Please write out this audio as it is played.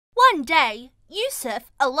One day,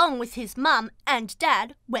 Yusuf, along with his mum and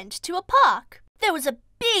dad, went to a park. There was a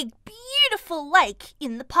big, beautiful lake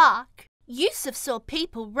in the park. Yusuf saw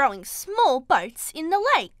people rowing small boats in the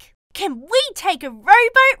lake. "Can we take a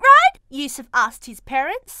rowboat ride?" Yusuf asked his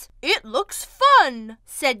parents. "It looks fun,"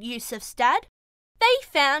 said Yusuf's dad. They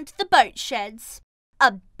found the boat sheds.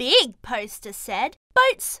 A big poster said,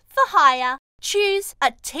 "Boats for hire. Choose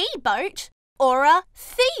a T-boat or a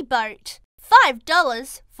thee-boat.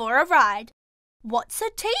 $5 for a ride." "What's a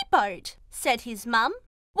T-boat?" said his mum.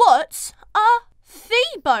 "What's a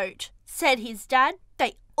thee-boat?" said his dad.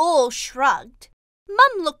 They all shrugged.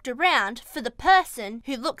 Mum looked around for the person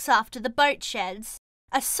who looks after the boat sheds.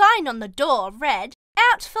 A sign on the door read,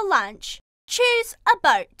 "Out for lunch. Choose a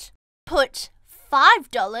boat. Put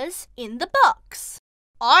 $5 in the box."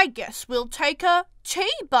 "I guess we'll take a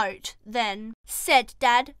T-boat then," said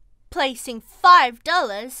Dad, placing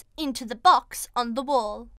 $5 into the box on the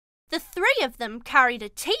wall. The three of them carried a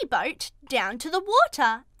T-boat down to the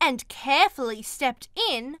water and carefully stepped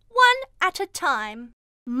in one at a time.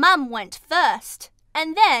 Mum went first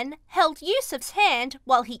and then held Yusuf's hand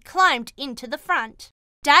while he climbed into the front.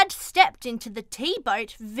 Dad stepped into the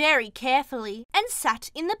T-boat very carefully and sat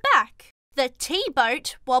in the back. The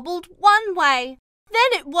T-boat wobbled one way,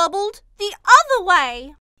 then it wobbled the other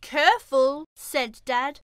way. "Careful," said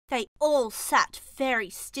Dad. They all sat very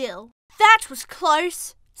still. "That was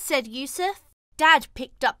close," said Yusuf. Dad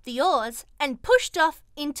picked up the oars and pushed off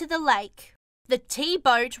into the lake. The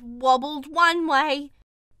T-boat wobbled one way.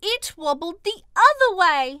 It wobbled the other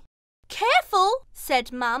way. "Careful,"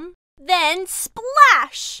 said Mum. Then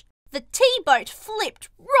splash! The T-boat flipped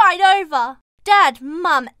right over. Dad,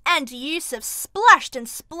 Mum and Yusuf splashed and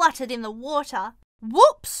spluttered in the water.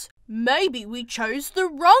 "Whoops! Maybe we chose the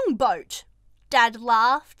wrong boat." Dad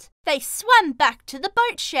laughed. They swam back to the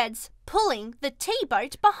boat sheds, pulling the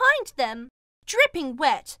T-boat behind them. Dripping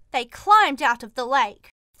wet, they climbed out of the lake.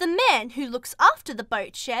 The man who looks after the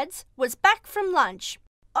boat sheds was back from lunch.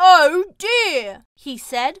 "Oh dear," he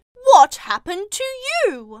said. "What happened to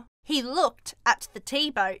you?" He looked at the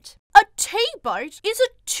T-boat. "A T-boat is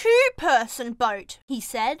a two-person boat," he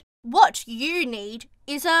said. "What you need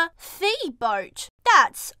is a thee-boat.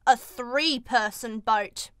 That's a three-person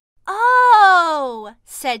boat." "Oh,"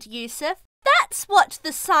 said Yusuf. "That's what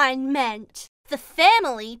the sign meant." The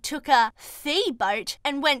family took a thee-boat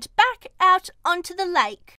and went back out onto the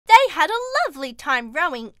lake. They had a lovely time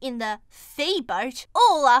rowing in the thee-boat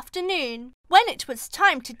all afternoon. When it was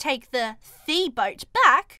time to take the thee-boat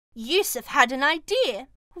back, Yusuf had an idea.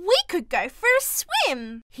 "We could go for a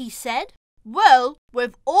swim," he said. "Well,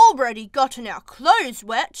 we've already gotten our clothes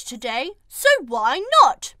wet today, so why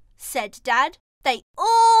not?" said Dad. They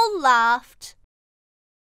all laughed.